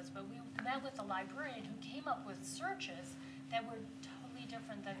place I was, but we met with a librarian who came up with searches that were totally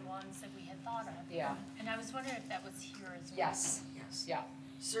different than ones that we had thought of. Yeah. And I was wondering if that was here as well. Yes. Yeah.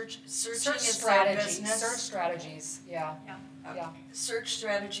 Search strategies. Search strategies. Yeah. Search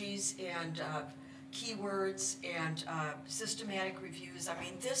strategies and keywords and systematic reviews. I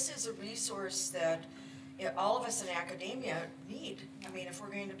mean, this is a resource that all of us in academia need. I mean, if we're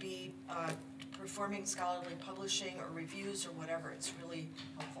going to be performing scholarly publishing or reviews or whatever, it's really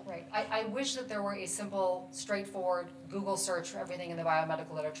helpful. Right. I wish that there were a simple, straightforward Google search for everything in the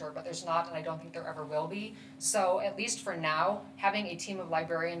biomedical literature, but there's not, and I don't think there ever will be. So at least for now, having a team of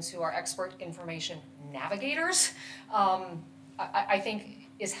librarians who are expert information navigators, I think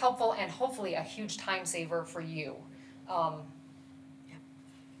is helpful and hopefully a huge time saver for you.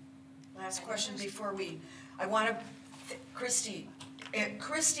 Last question before I want to, Christy.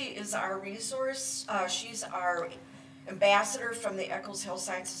 Christy is our resource. She's our ambassador from the Eccles Health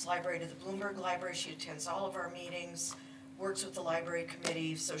Sciences Library to the Bloomberg Library. She attends all of our meetings, works with the library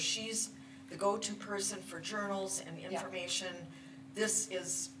committee. So she's the go-to person for journals and information. This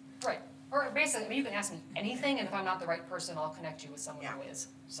is... Right. Or basically, I mean, you can ask me anything, and if I'm not the right person, I'll connect you with someone who is.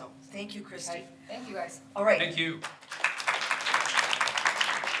 So, thank you, Christy. Okay. Thank you, guys. All right. Thank you.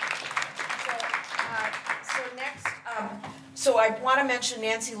 So next, so I want to mention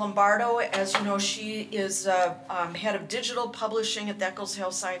Nancy Lombardo. As you know, she is head of digital publishing at the Eccles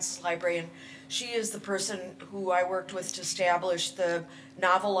Health Sciences Library, and she is the person who I worked with to establish the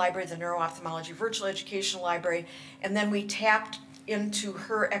novel library, the Neuro-Ophthalmology Virtual Educational Library, and then we tapped into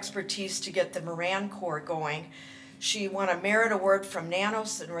her expertise to get the Moran Core going. She won a merit award from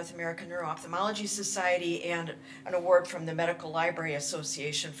NANOS, the North American Neuro-Ophthalmology Society, and an award from the Medical Library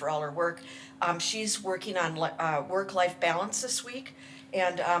Association for all her work. She's working on work-life balance this week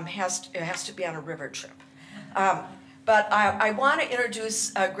and has to be on a river trip. But I want to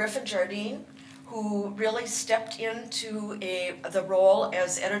introduce Griffin Jardine, who really stepped into the role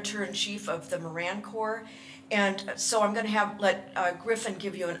as editor-in-chief of the Moran Core. And so I'm going to let Griffin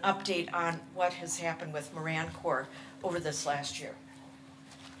give you an update on what has happened with Moran Core over this last year.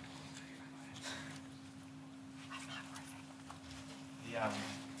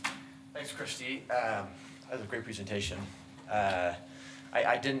 Thanks, Christy. That was a great presentation.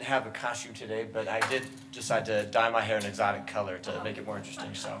 I didn't have a costume today, but I did decide to dye my hair an exotic color to make it more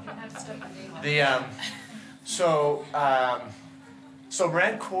interesting. So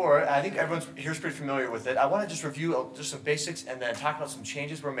Moran Core, I think everyone here is pretty familiar with it. I want to just review just some basics and then talk about some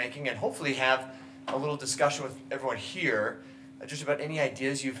changes we're making and hopefully have a little discussion with everyone here just about any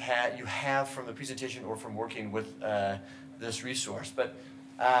ideas you have from the presentation or from working with this resource. But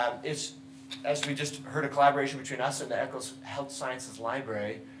it's, as we just heard, a collaboration between us and the Eccles Health Sciences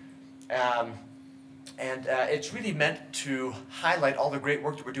Library. It's really meant to highlight all the great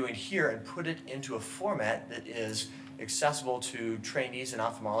work that we're doing here and put it into a format that is accessible to trainees and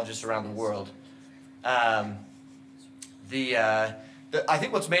ophthalmologists around the world. I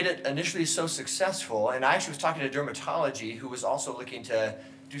think what's made it initially so successful, and I actually was talking to dermatology who was also looking to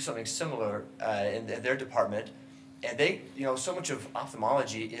do something similar in their department, and they, so much of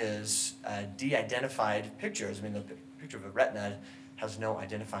ophthalmology is de-identified pictures. I mean, the picture of a retina has no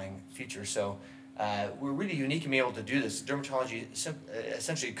identifying feature, so we're really unique in being able to do this. Dermatology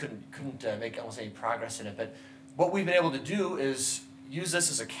essentially couldn't make almost any progress in it, but what we've been able to do is use this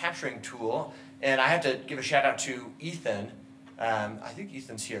as a capturing tool, and I have to give a shout out to Ethan. I think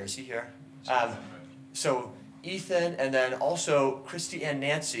Ethan's here. Is he here? So Ethan, and then also Christy and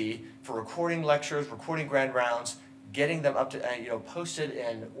Nancy for recording lectures, recording grand rounds, getting them up to posted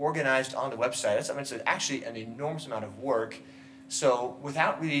and organized on the website. It's actually an enormous amount of work. So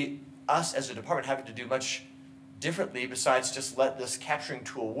without really us as a department having to do much differently besides just let this capturing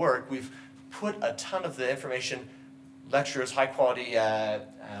tool work, we've put a ton of the information, lectures, high quality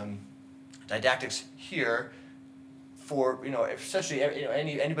didactics here for essentially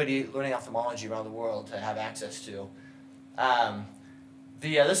anybody learning ophthalmology around the world to have access to.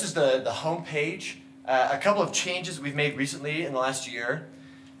 This is the home page. A couple of changes we've made recently in the last year.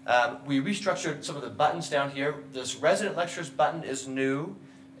 We restructured some of the buttons down here. This resident lectures button is new,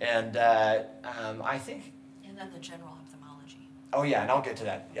 and I think. And then the general ophthalmology. Oh yeah, and I'll get to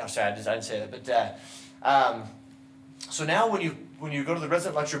that. Yeah, sorry, I didn't say that. But so now when you go to the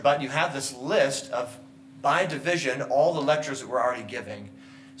resident lecture button, you have this list of, by division, all the lectures that we're already giving.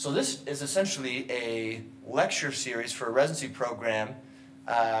 So this is essentially a lecture series for a residency program,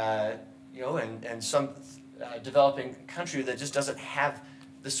 in some developing country that just doesn't have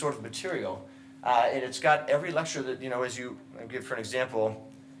this sort of material. And it's got every lecture that, as you give for an example,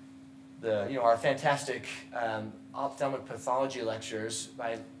 our fantastic ophthalmic pathology lectures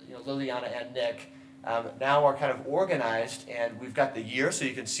by Liliana and Nick now are kind of organized, and we've got the year so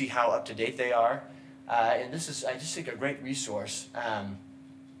you can see how up to date they are. And this is, I just think, a great resource. I'll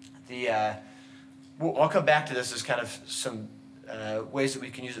come back to this as kind of some ways that we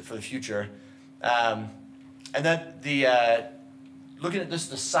can use it for the future. And then looking at this,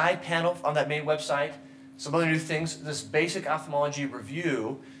 the side panel on that main website, some other new things. This basic ophthalmology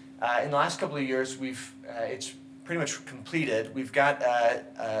review. In the last couple of years, it's pretty much completed. We've got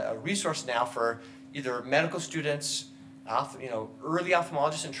a resource now for either medical students, early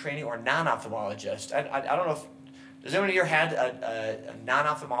ophthalmologists in training, or non-ophthalmologists. I don't know if, does anyone here had a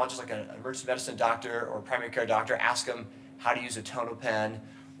non-ophthalmologist, like an emergency medicine doctor or primary care doctor, ask them how to use a tonal pen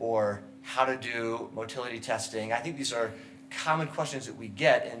or how to do motility testing? I think these are common questions that we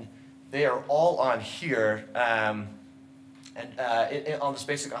get, and they are all on here, on this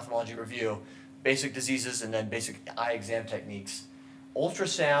basic ophthalmology review, basic diseases and then basic eye exam techniques.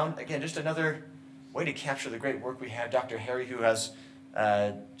 Ultrasound, again, just another way to capture the great work we have. Dr. Harry, who has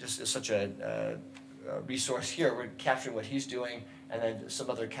just such a resource here, we're capturing what he's doing, and then some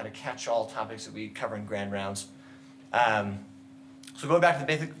other kind of catch-all topics that we cover in grand rounds. So going back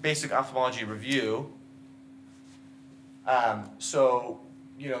to the basic ophthalmology review, intraocular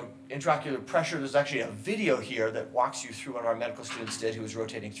pressure, there's actually a video here that walks you through what our medical students did, who was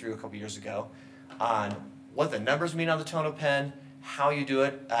rotating through a couple years ago, on what the numbers mean on the tonal pen, how you do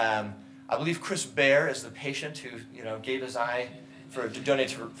it. I believe Chris Bear is the patient who gave his eye to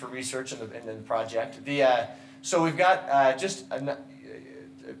donate for research in the project. So we've got just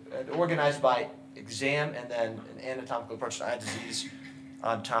organized by exam and then an anatomical approach to eye disease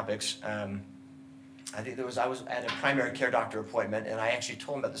on topics. I think I was at a primary care doctor appointment, and I actually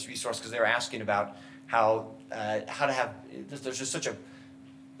told them about this resource because they were asking about how to have, there's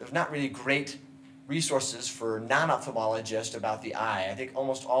not really great resources for non-ophthalmologists about the eye. I think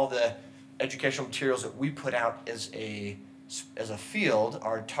almost all the educational materials that we put out as a field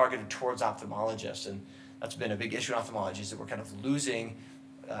are targeted towards ophthalmologists, and that's been a big issue in ophthalmology, is that we're kind of losing,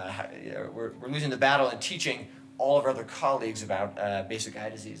 we're losing the battle in teaching all of our other colleagues about basic eye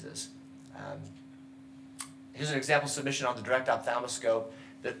diseases. Here's an example submission on the direct ophthalmoscope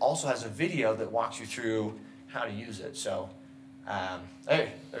that also has a video that walks you through how to use it. So,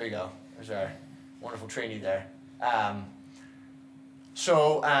 hey, there you go. There's our wonderful trainee there. And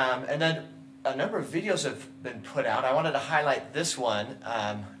then a number of videos have been put out. I wanted to highlight this one.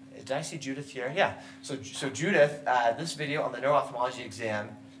 Did I see Judith here? Yeah. So Judith, this video on the neuro-ophthalmology exam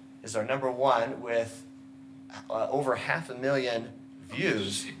is our #1 with over 500,000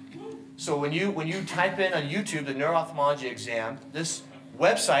 views. So when you type in on YouTube the neuro-ophthalmology exam, this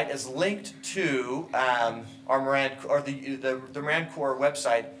website is linked to our Moran, or the Moran Core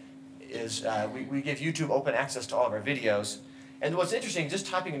website is, we give YouTube open access to all of our videos. And what's interesting, just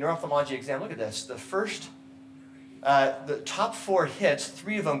typing in neuro-ophthalmology exam, look at this. The first, the top 4 hits,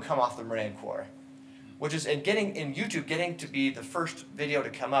 3 of them come off the Moran Core. Which is, in YouTube, getting to be the first video to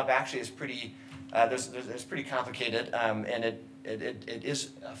come up actually is pretty, there's pretty complicated, and it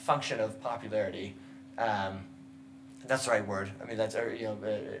is a function of popularity. That's the right word. I mean, that's,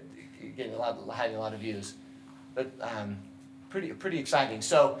 getting having a lot of views, but pretty exciting.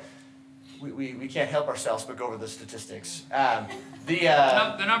 So we can't help ourselves but go over the statistics.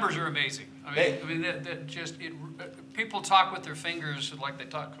 The numbers are amazing. People talk with their fingers like they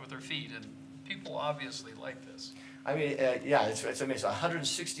talk with their feet, and people obviously like this. I mean, yeah, it's amazing.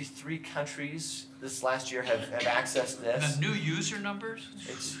 163 countries this last year have accessed this. And the new user numbers?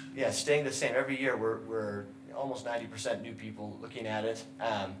 It's staying the same. Every year we're almost 90% new people looking at it.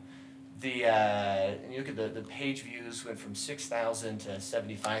 And you look at the page views went from 6,000 to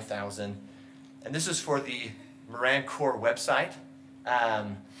 75,000. And this is for the Moran Core website.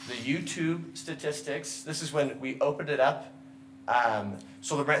 The YouTube statistics, this is when we opened it up.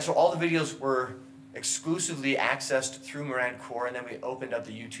 So all the videos were exclusively accessed through Moran Core, and then we opened up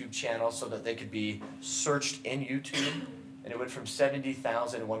the YouTube channel so that they could be searched in YouTube, and it went from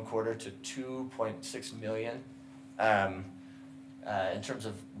 70,000 in one quarter to 2.6 million in terms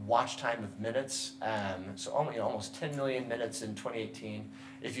of watch time of minutes. So almost 10 million minutes in 2018.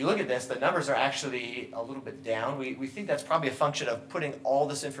 If you look at this, the numbers are actually a little bit down. We think that's probably a function of putting all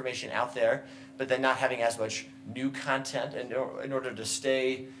this information out there, but then not having as much new content. And in order to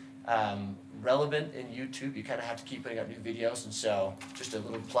stay relevant in YouTube, you kind of have to keep putting up new videos. And so just a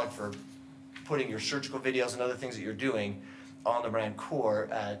little plug for putting your surgical videos and other things that you're doing on the Moran Core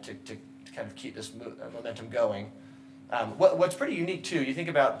to kind of keep this momentum going. What's pretty unique too, you think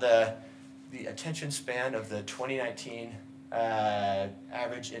about the attention span of the 2019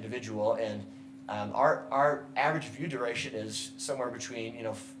 average individual, and our average view duration is somewhere between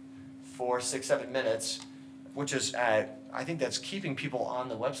 4, 6, 7 minutes, which is I think that's keeping people on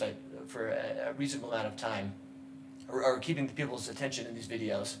the website for a reasonable amount of time, or keeping people's attention in these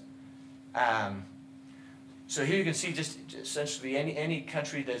videos. So here you can see just essentially any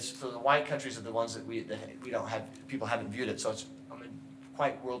country so the white countries are the ones that we don't have, people haven't viewed it, so it's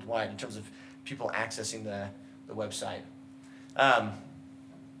quite worldwide in terms of people accessing the website.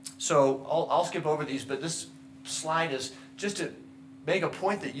 So I'll skip over these, but this slide is just to make a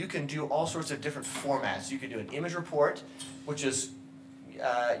point that you can do all sorts of different formats. You can do an image report, which is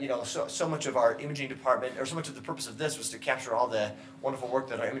so much of our imaging department, or so much of the purpose of this was to capture all the wonderful work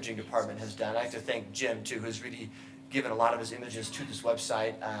that our imaging department has done. I have to thank Jim too, who's really given a lot of his images to this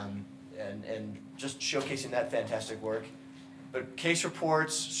website, and just showcasing that fantastic work. But case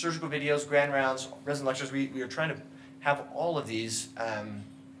reports, surgical videos, grand rounds, resident lectures, we are trying to have all of these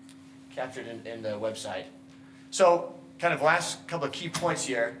captured in the website. So kind of last couple of key points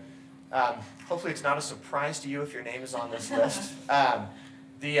here. Hopefully it's not a surprise to you if your name is on this list.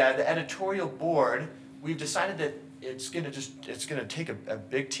 The editorial board, we've decided that it's going to take a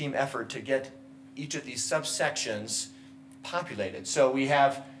big team effort to get each of these subsections populated. So we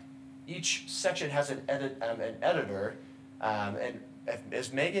have, each section has an editor, and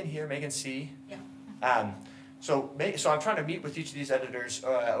is Megan here, Megan C? Yeah. So I'm trying to meet with each of these editors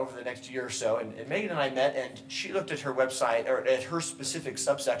over the next year or so, and Megan and I met, and she looked at her website, or at her specific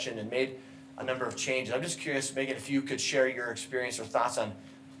subsection, and made a number of changes. I'm just curious, Megan, if you could share your experience or thoughts on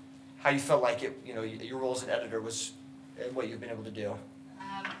how you felt like your role as an editor was, and what you've been able to do.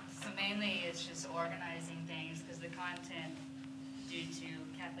 So mainly it's just organizing things, because the content, due to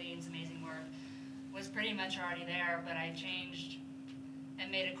Kathleen's amazing work, was pretty much already there, but I changed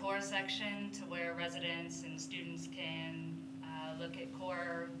and made a core section to where residents and students can look at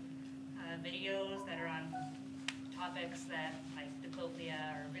core videos that are on topics like diplopia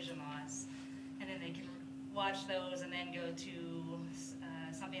or vision loss, and then they can watch those and then go to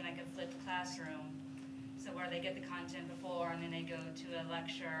something like a flipped classroom, so where they get the content before and then they go to a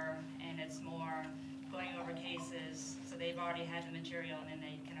lecture, and it's more going over cases, so they've already had the material and then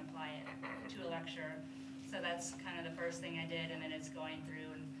they can apply it to a lecture. So that's kind of the first thing I did, and then it's going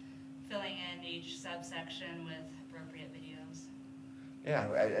through and filling in each subsection with appropriate videos. Yeah,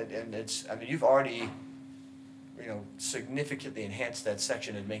 and you've already, significantly enhanced that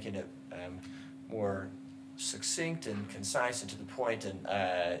section and making it more succinct and concise and to the point, and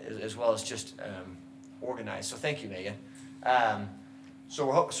as well as just organized. So thank you, Megan. So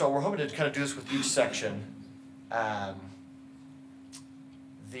we're hoping to kind of do this with each section.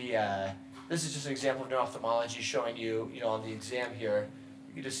 This is just an example of neuro-ophthalmology showing you, on the exam here,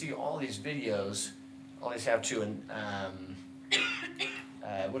 you get to see all these videos, all these have to, and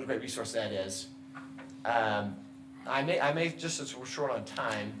what a great resource that is. I may, just as we're short on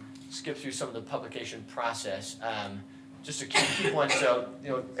time, skip through some of the publication process. Just to keep one, so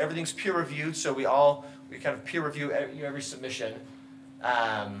everything's peer reviewed, so we kind of peer review every submission.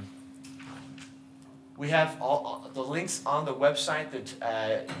 We have all the links on the website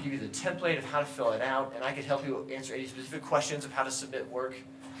that give you the template of how to fill it out, and I could help you answer any specific questions of how to submit work.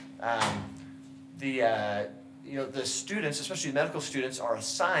 The students, especially medical students, are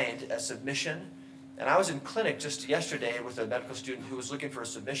assigned a submission. And I was in clinic just yesterday with a medical student who was looking for a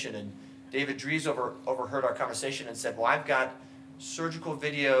submission, and David Dries overheard our conversation and said, well, I've got surgical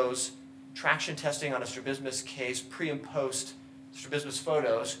videos, traction testing on a strabismus case, pre and post strabismus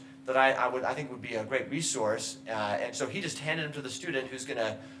photos that I think would be a great resource. And so he just handed them to the student who's going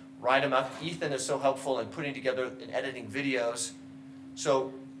to write them up. Ethan is so helpful in putting together and editing videos.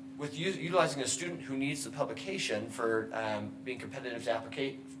 So with utilizing a student who needs the publication for being competitive to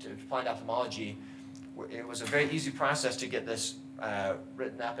apply to ophthalmology, it was a very easy process to get this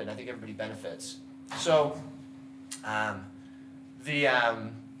written up, and I think everybody benefits. So our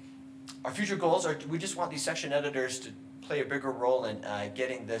future goals are, we just want these section editors to play a bigger role in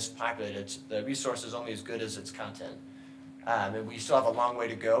getting this populated. The resource is only as good as its content. And we still have a long way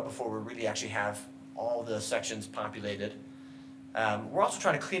to go before we really actually have all the sections populated. We're also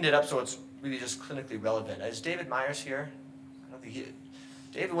trying to clean it up so it's really just clinically relevant. Is David Myers here? I don't think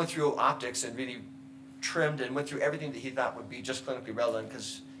David went through optics and really trimmed and went through everything that he thought would be just clinically relevant,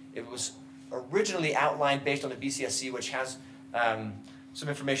 because it was originally outlined based on the BCSC, which has some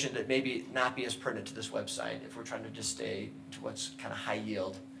information that maybe not be as pertinent to this website if we're trying to just stay to what's kind of high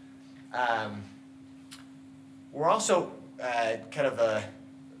yield. We're also kind of a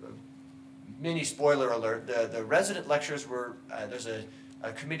mini spoiler alert. The resident lectures were, there's a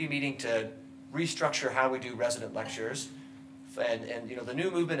committee meeting to restructure how we do resident lectures. And the new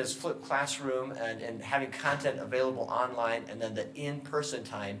movement is flipped classroom and having content available online, and then the in-person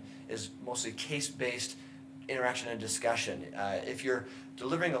time is mostly case-based interaction and discussion. If you're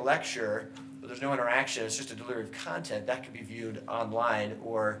delivering a lecture, but there's no interaction, it's just a delivery of content, that can be viewed online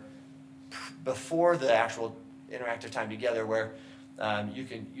or before the actual interactive time together, where you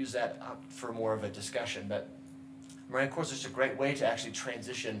can use that for more of a discussion. But Moran course is a great way to actually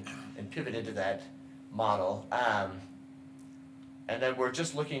transition and pivot into that model. And then we're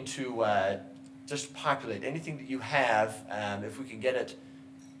just looking to just populate anything that you have. If we can get it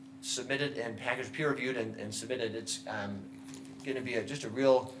submitted and packaged, peer reviewed and submitted, it's going to be just a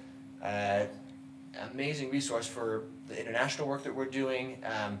real amazing resource for the international work that we're doing.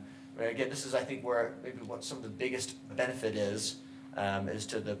 Again, this is, I think, where maybe what some of the biggest benefit is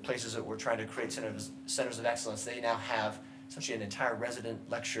to the places that we're trying to create centers of excellence. They now have essentially an entire resident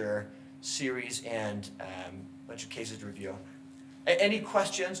lecture series and a bunch of cases to review. Any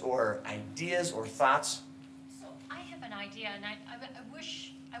questions or ideas or thoughts? So I have an idea, and I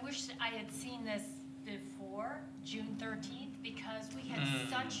wish I had seen this before June 13th, because we had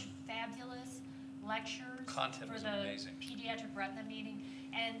such fabulous lectures Content for was the amazing. pediatric retina meeting,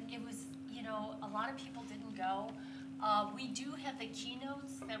 and it was, a lot of people didn't go. We do have the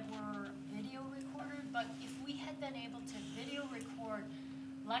keynotes that were video recorded, but if we had been able to video record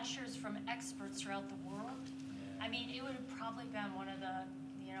lectures from experts throughout the world, I mean, it would have probably been one of the,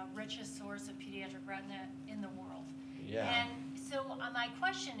 richest source of pediatric retina in the world. Yeah. And so my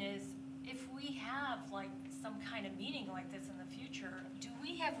question is, if we have like some kind of meeting like this in the future, do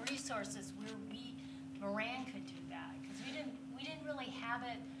we have resources where Moran could do that? Because we didn't really have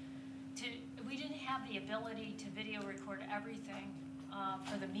it we didn't have the ability to video record everything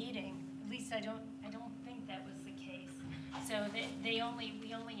for the meeting. At least I don't think that was the case. So we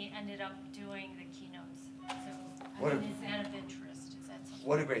only ended up doing the keynotes. So is that of interest? Is that something?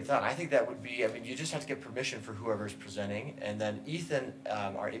 What a great thought. I think that would be, you just have to get permission for whoever's presenting. And then Ethan,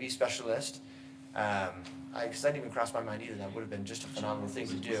 our AV specialist, because that didn't even cross my mind either. That would have been just a phenomenal thing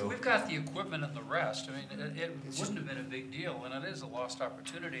to do. We've got the equipment and the rest. I mean, it wouldn't have been a big deal, and it is a lost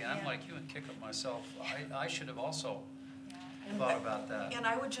opportunity. And I'm like you and kick up myself. I should have also thought about that. And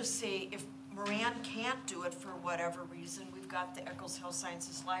I would just say, if Moran can't do it for whatever reason, we've got the Eccles Health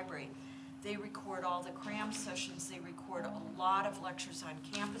Sciences Library. They record all the cram sessions. They record a lot of lectures on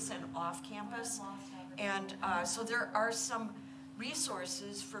campus and off campus. And so there are some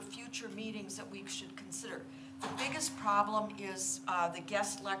resources for future meetings that we should consider. The biggest problem is the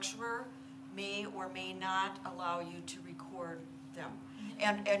guest lecturer may or may not allow you to record them.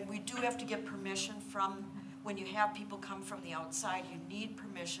 And we do have to get permission from, when you have people come from the outside, you need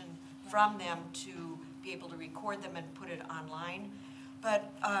permission from them to be able to record them and put it online.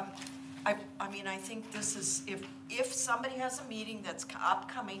 But I mean, I think this is, if somebody has a meeting that's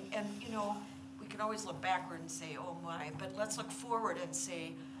upcoming, and you know, we can always look backward and say, oh my, but let's look forward and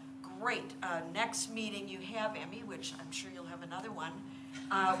say, great, next meeting you have, Emmy, which I'm sure you'll have another one.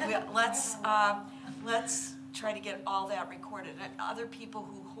 Let's try to get all that recorded. And other people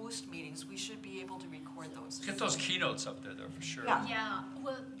who host meetings, we should be able to record those. Get those keynotes up there, though, for sure. Yeah. Yeah,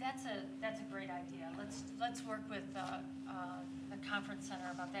 well, that's a great idea. Let's work with the conference center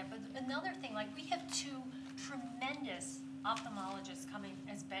about that. But another thing, like we have 2 tremendous ophthalmologists coming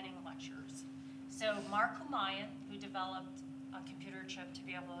as Benning lecturers. So Mark Humayun, who developed a computer chip to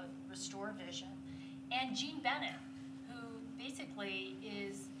be able to restore vision, and Jean Bennett, who basically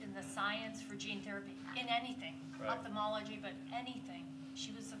is in the science for gene therapy in anything, right. Ophthalmology, but anything.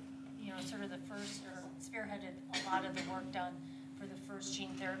 She was, sort of the first, or spearheaded a lot of the work done for the first gene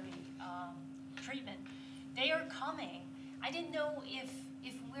therapy treatment. They are coming. I didn't know if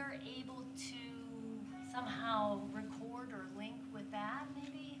we're able to somehow record or link with that,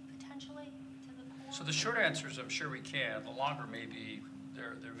 maybe potentially to the core. So the short answer is I'm sure we can. The longer maybe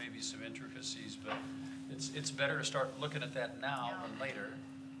there may be some intricacies, but it's better to start looking at that now than later,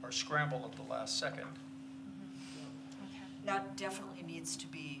 or scramble at the last second. Okay. That definitely needs to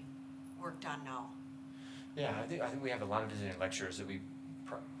be worked on now. Yeah, I think we have a lot of visiting lecturers that we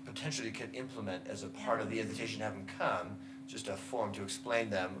potentially could implement as a part of the invitation to have them come, just a form to explain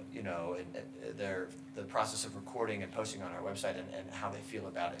them, you know, and the process of recording and posting on our website and how they feel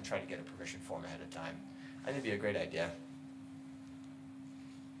about it, and try to get a permission form ahead of time. I think it'd be a great idea.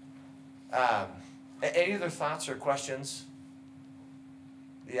 Any other thoughts or questions?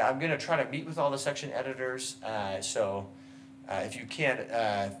 Yeah, I'm going to try to meet with all the section editors, so if you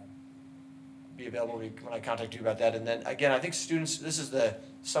can be available when I contact you about that. And then again, I think students, this is the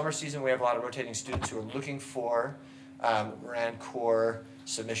summer season. We have a lot of rotating students who are looking for Moran core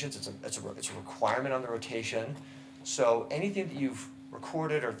submissions. It's a requirement on the rotation. So anything that you've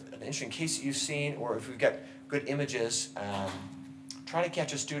recorded or an interesting case that you've seen, or if we've got good images, try to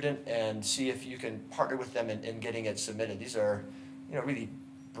catch a student and see if you can partner with them in getting it submitted. These are, you know, really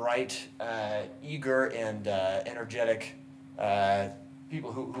bright, eager, and energetic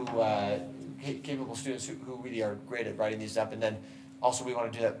people who capable students who really are great at writing these up. And then also we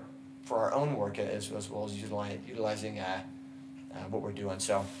want to do that for our own work as well as utilizing what we're doing.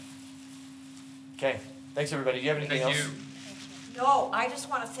 So, okay, thanks everybody. Do you have anything else? Thank you. No, I just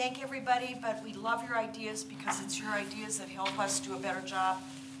want to thank everybody, but we love your ideas because it's your ideas that help us do a better job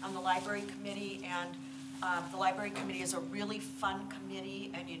on the library committee. And the library committee is a really fun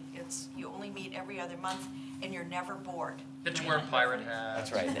committee, and you only meet every other month, and you're never bored. Get to wear a pirate hat.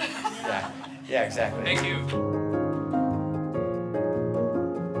 That's right. Yeah, exactly. Thank you.